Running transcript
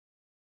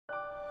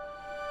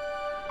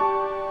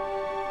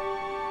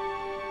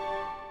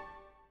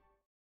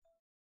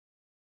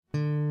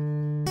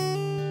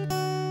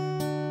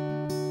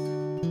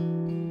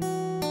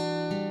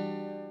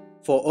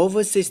For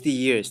over 60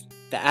 years,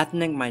 the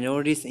ethnic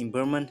minorities in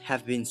Burma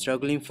have been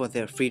struggling for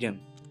their freedom.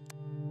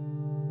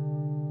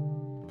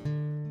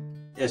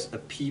 As a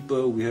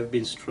people, we have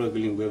been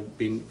struggling, we have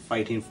been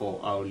fighting for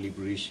our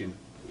liberation.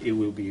 It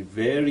will be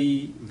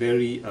very,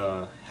 very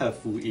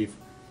helpful if,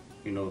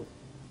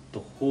 the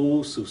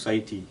whole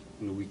society,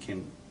 we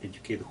can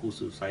educate the whole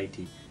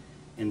society,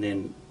 and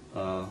then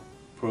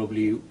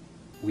probably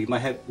we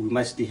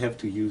might still have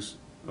to use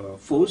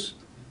force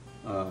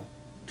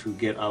to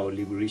get our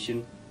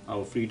liberation,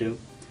 our freedom,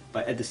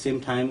 but at the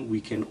same time we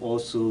can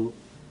also,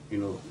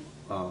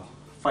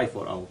 fight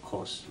for our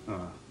cause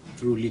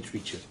through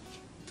literature,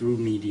 through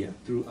media,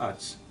 through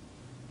arts,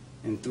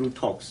 and through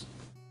talks.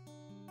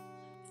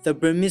 The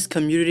Burmese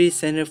Community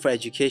Center for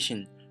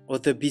Education, or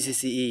the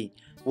BCCE,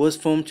 was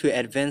formed to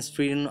advance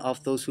freedom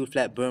of those who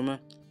fled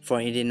Burma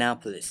for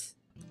Indianapolis.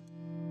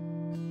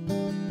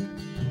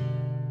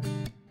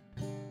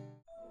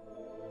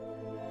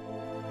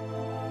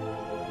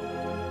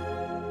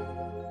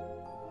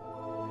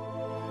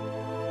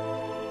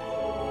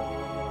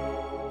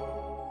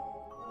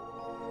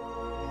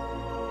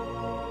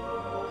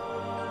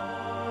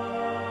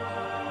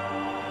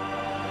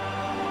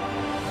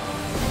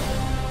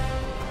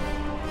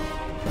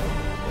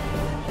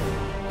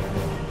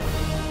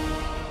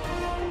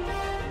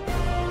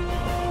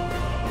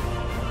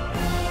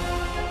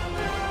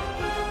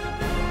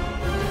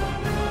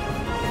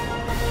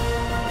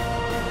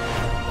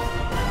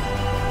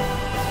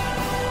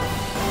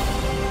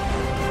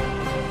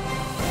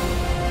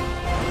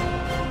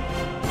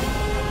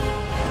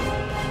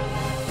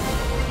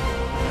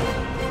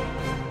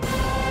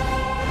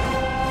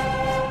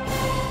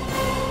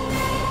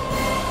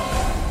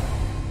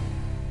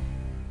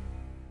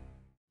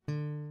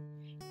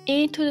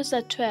 In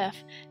 2012,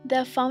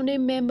 the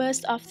founding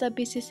members of the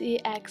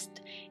BCCE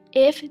asked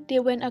if they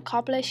would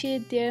accomplish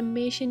their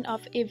mission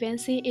of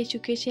advancing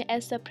education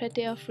as the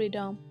practice of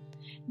freedom.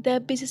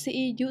 The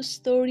BCCE Youth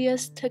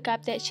St took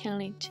up that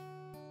challenge.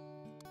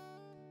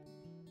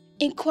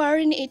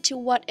 Inquiring into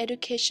what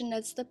education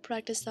as the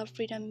practice of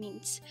freedom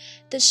means,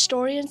 the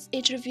historians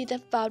interviewed the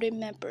founding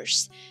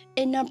members.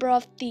 A number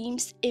of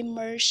themes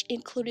emerged,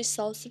 including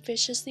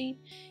self-sufficiency,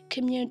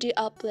 community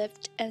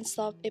uplift, and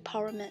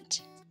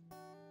self-empowerment.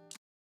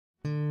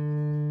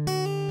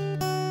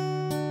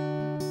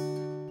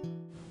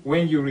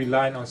 When you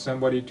rely on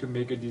somebody to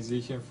make a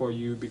decision for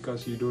you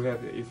because you don't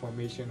have the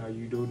information or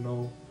you don't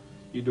know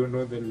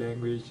the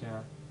language,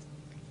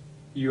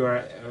 you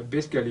are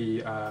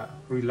basically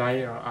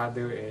relying on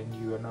others and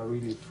you are not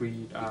really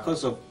free.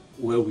 Because of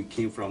where we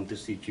came from, the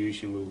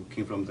situation where we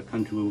came from, the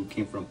country where we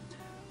came from,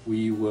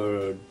 we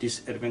were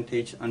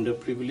disadvantaged,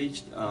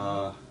 underprivileged,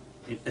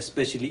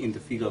 especially in the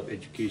field of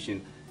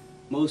education.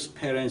 Most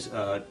parents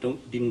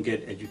didn't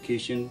get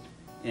education,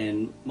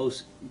 and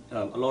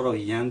a lot of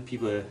young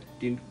people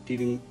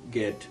didn't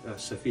get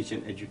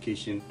sufficient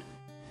education,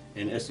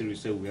 and as a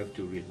result we have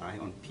to rely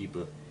on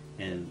people,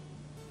 and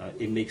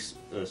it makes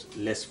us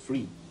less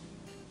free.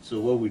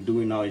 So what we're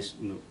doing now is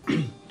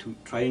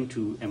trying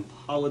to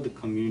empower the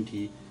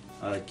community,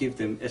 give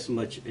them as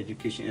much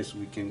education as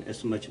we can,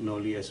 as much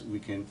knowledge as we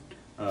can,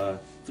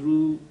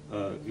 through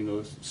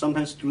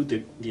sometimes through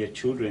their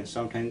children,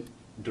 sometimes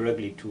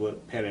directly to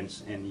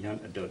parents and young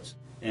adults.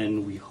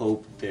 And we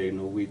hope that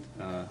with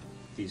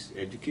this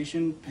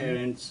education,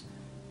 parents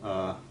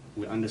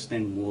will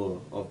understand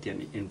more of their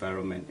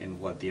environment and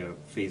what they are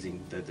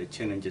facing, the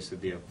challenges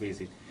that they are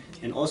facing,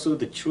 and also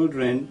the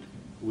children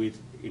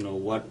with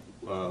what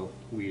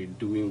we're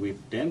doing with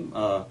them.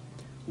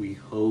 We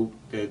hope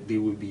that they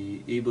will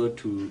be able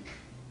to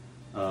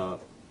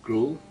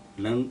grow,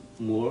 learn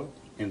more,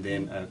 and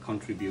then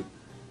contribute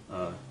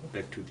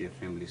back to their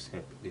families,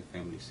 help their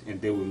families,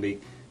 and they will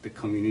make the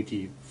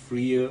community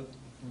freer,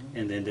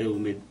 and then they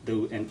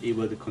will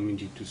enable the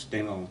community to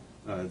stand on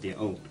their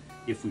own.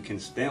 If we can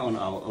stand on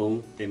our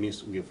own, that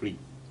means we are free.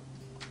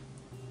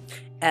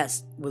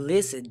 As we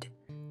listened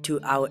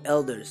to our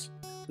elders,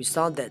 we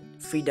saw that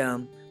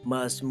freedom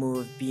must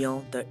move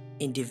beyond the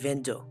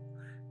individual,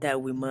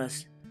 that we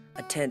must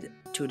attend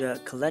to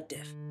the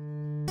collective.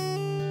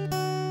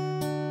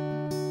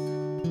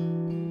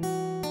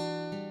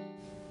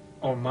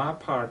 On my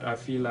part, I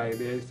feel like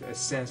there's a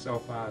sense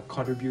of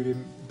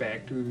contributing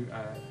back to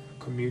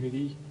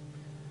community,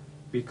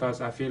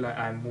 because I feel like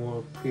I'm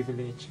more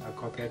privileged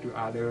compared to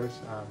others.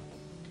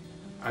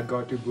 I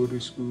got to go to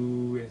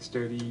school and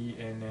study,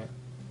 and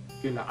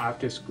feel like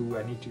after school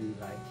I need to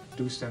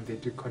do something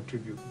to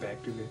contribute back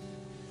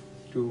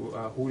to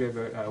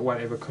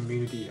whatever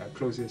community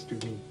closest to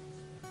me.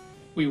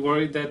 We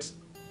worry that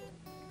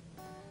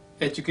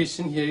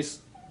education here is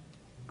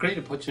great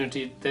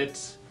opportunity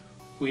that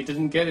we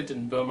didn't get it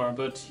in Burma,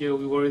 but here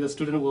we worry the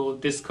student will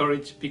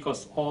discourage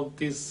because all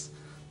this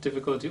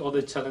difficulty, all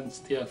the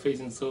challenge they are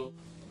facing. So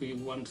we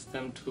want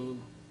them to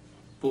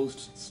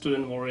boost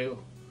student morale.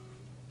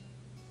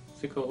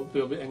 So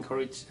they'll be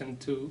encouraged and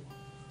to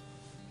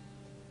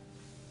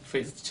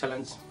face the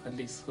challenge at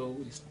least. So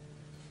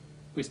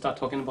we start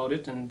talking about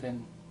it, and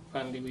then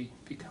finally we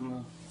become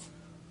a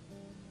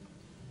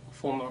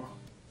former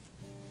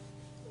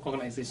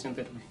organization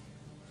that we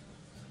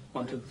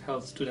want to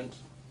help students.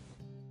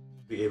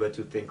 Be able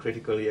to think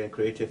critically and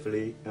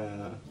creatively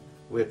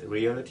with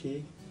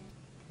reality,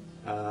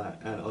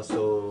 and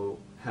also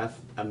have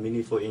a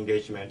meaningful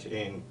engagement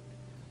in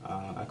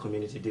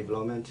community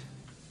development.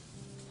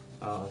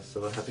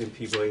 So helping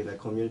people in the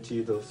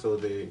community, so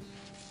they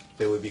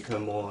will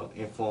become more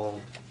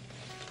informed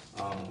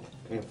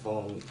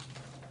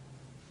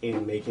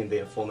in making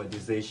their formal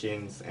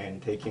decisions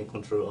and taking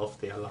control of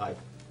their life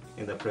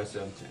in the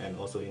present and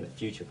also in the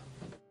future.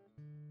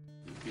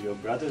 Your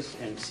brothers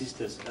and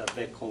sisters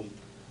back home,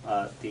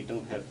 they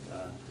don't have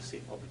the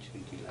same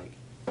opportunity like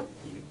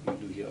you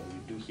do here or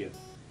you do here.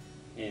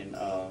 And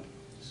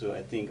so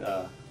I think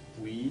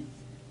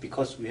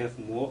because we have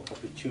more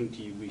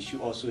opportunity, we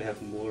should also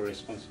have more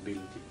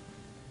responsibility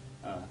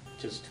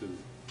just to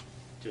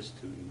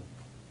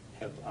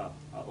help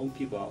our own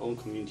people, our own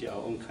community,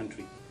 our own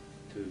country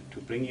to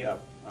bring it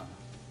up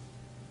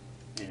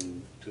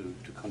and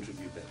to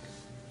contribute back.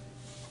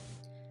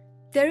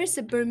 There is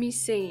a Burmese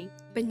saying,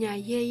 "Banya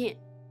yeyen,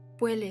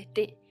 puele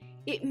te."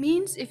 It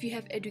means if you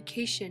have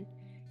education,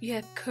 you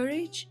have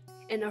courage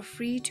and are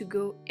free to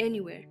go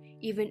anywhere,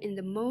 even in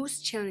the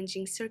most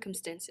challenging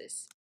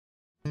circumstances.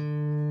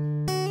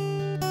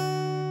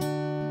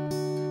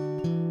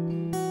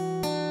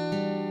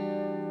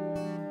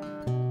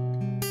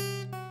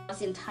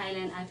 In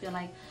Thailand, I feel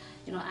like,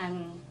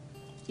 I'm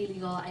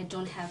illegal. I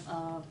don't have,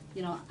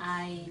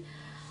 I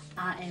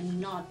am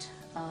not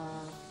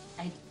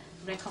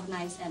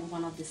recognized as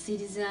one of the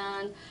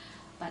citizens.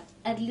 But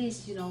at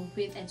least,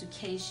 with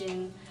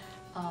education,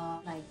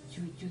 like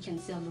you can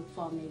still look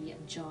for maybe a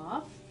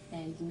job,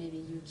 and maybe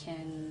you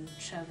can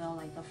travel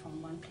like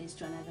from one place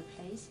to another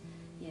place,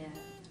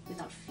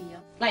 without fear.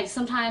 Like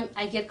sometimes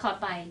I get caught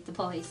by the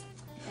police,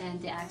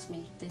 and they ask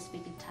me, they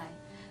speak in Thai,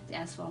 they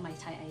ask for my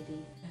Thai ID.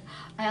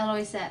 I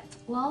always said,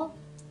 well,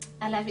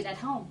 I left it at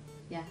home,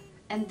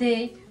 and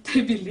they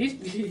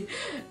believe me.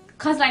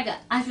 Cause like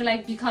I feel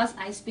like because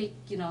I speak,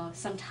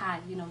 some Thai,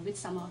 with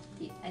some of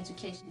the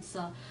education,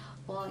 so,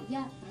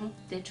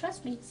 they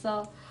trust me.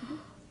 So,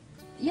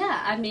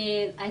 I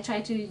mean, I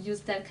try to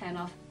use that kind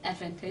of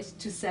advantage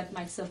to set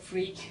myself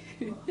free.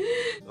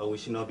 We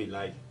should not be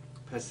like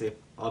passive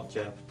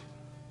object.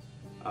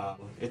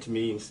 It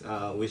means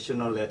we should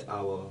not let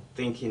our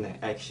thinking and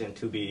action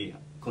to be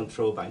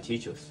controlled by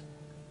teachers.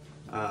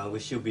 We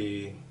should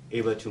be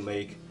able to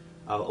make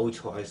our own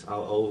choice,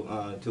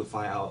 to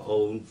find our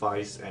own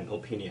voice and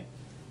opinion.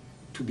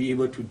 To be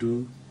able to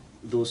do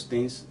those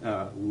things,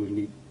 we will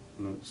need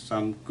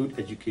some good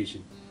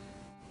education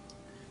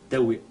that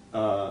will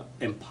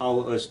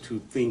empower us to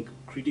think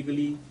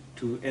critically,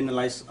 to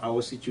analyze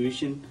our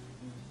situation,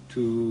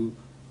 to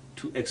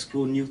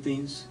explore new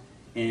things,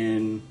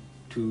 and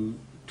to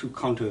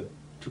counter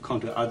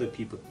other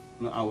people,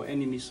 our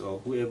enemies or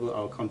whoever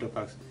our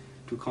counterparts,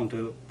 to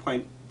counter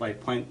point by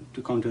point,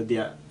 to counter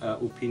their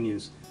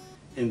opinions,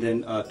 and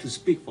then to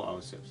speak for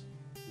ourselves.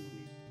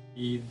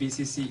 The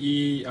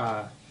BCCE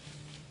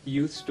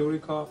Youth Story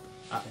Corp.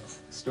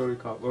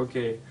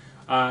 Okay,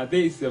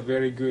 this is a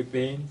very good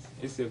thing.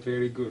 It's a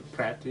very good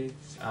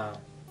practice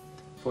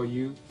for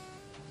you.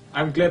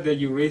 I'm glad that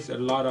you raised a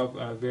lot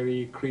of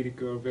very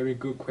critical, very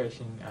good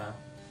questions.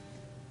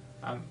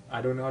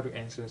 I don't know how to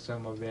answer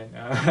some of them,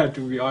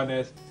 to be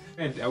honest.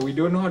 And we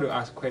don't know how to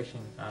ask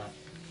questions.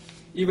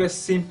 Even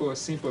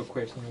simple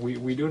question,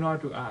 we don't know how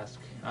to ask.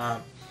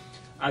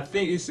 I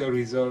think it's a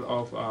result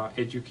of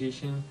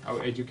education,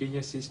 our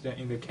education system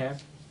in the camp.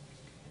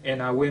 And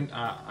I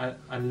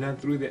learned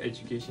through the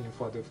education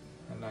for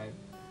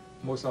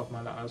most of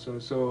my life also.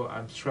 So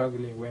I'm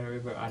struggling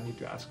whenever I need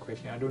to ask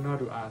questions. I don't know how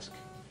to ask,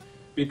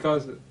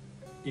 because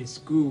in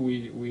school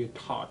we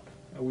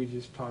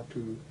just taught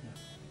to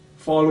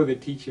follow the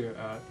teacher,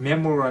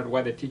 memorize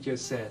what the teacher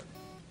said.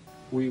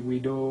 We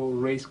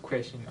don't raise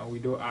questions, or we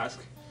don't ask.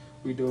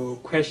 We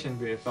don't question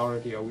the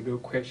authority, or we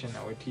don't question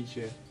our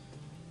teacher.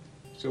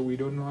 So we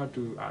don't know how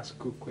to ask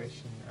good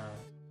questions.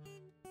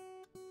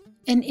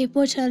 An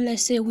important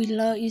lesson we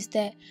learn is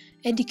that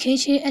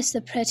education as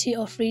the practice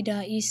of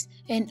freedom is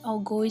an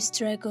ongoing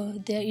struggle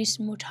that is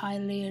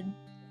multi-layered.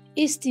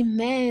 It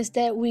demands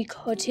that we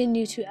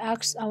continue to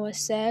ask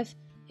ourselves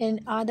and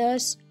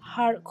others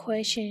hard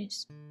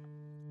questions.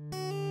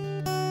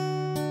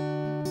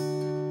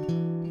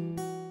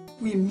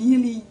 We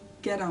merely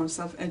get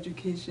ourselves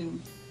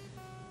education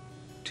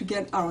to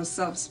get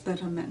ourselves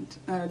betterment,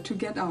 to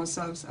get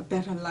ourselves a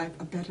better life,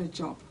 a better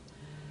job.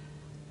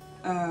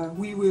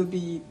 We will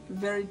be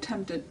very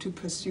tempted to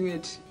pursue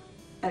it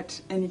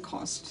at any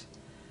cost.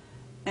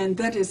 And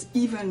that is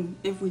even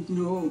if we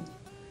know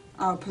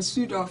our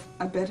pursuit of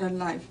a better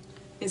life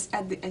is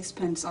at the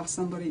expense of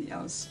somebody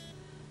else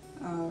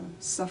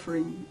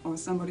suffering or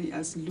somebody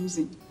else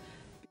losing.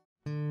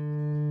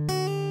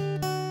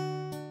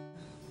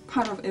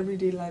 Part of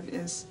everyday life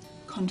is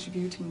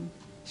contributing,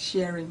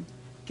 sharing,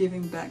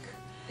 giving back,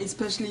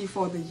 especially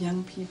for the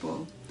young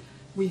people.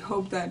 We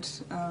hope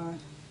that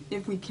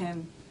if we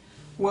can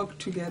work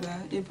together,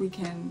 if we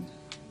can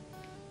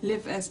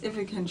live if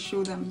we can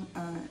show them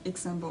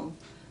example,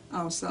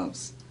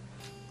 ourselves.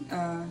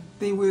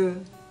 They will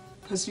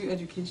pursue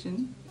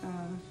education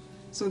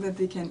so that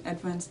they can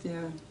advance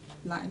their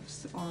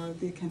lives, or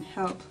they can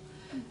help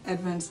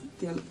advance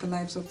the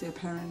lives of their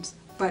parents.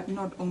 But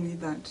not only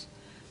that,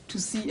 to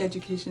see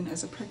education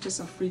as a practice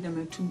of freedom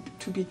and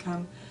to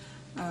become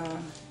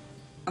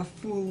a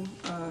full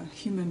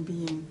human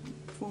being,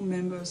 full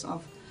members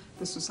of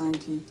the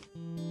society.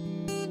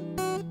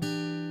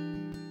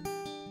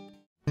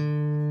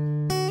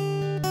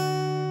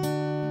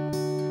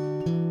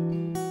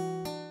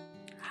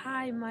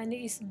 Hi, my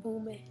name is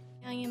Bume.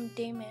 I am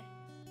Dame.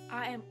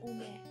 I am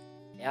Ume.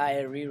 I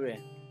am Rire.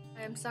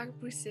 I am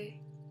Sakprise.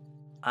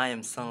 I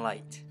am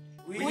Sunlight.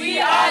 We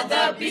are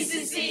the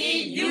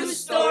BCCE Youth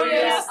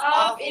Stories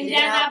of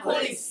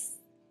Indianapolis.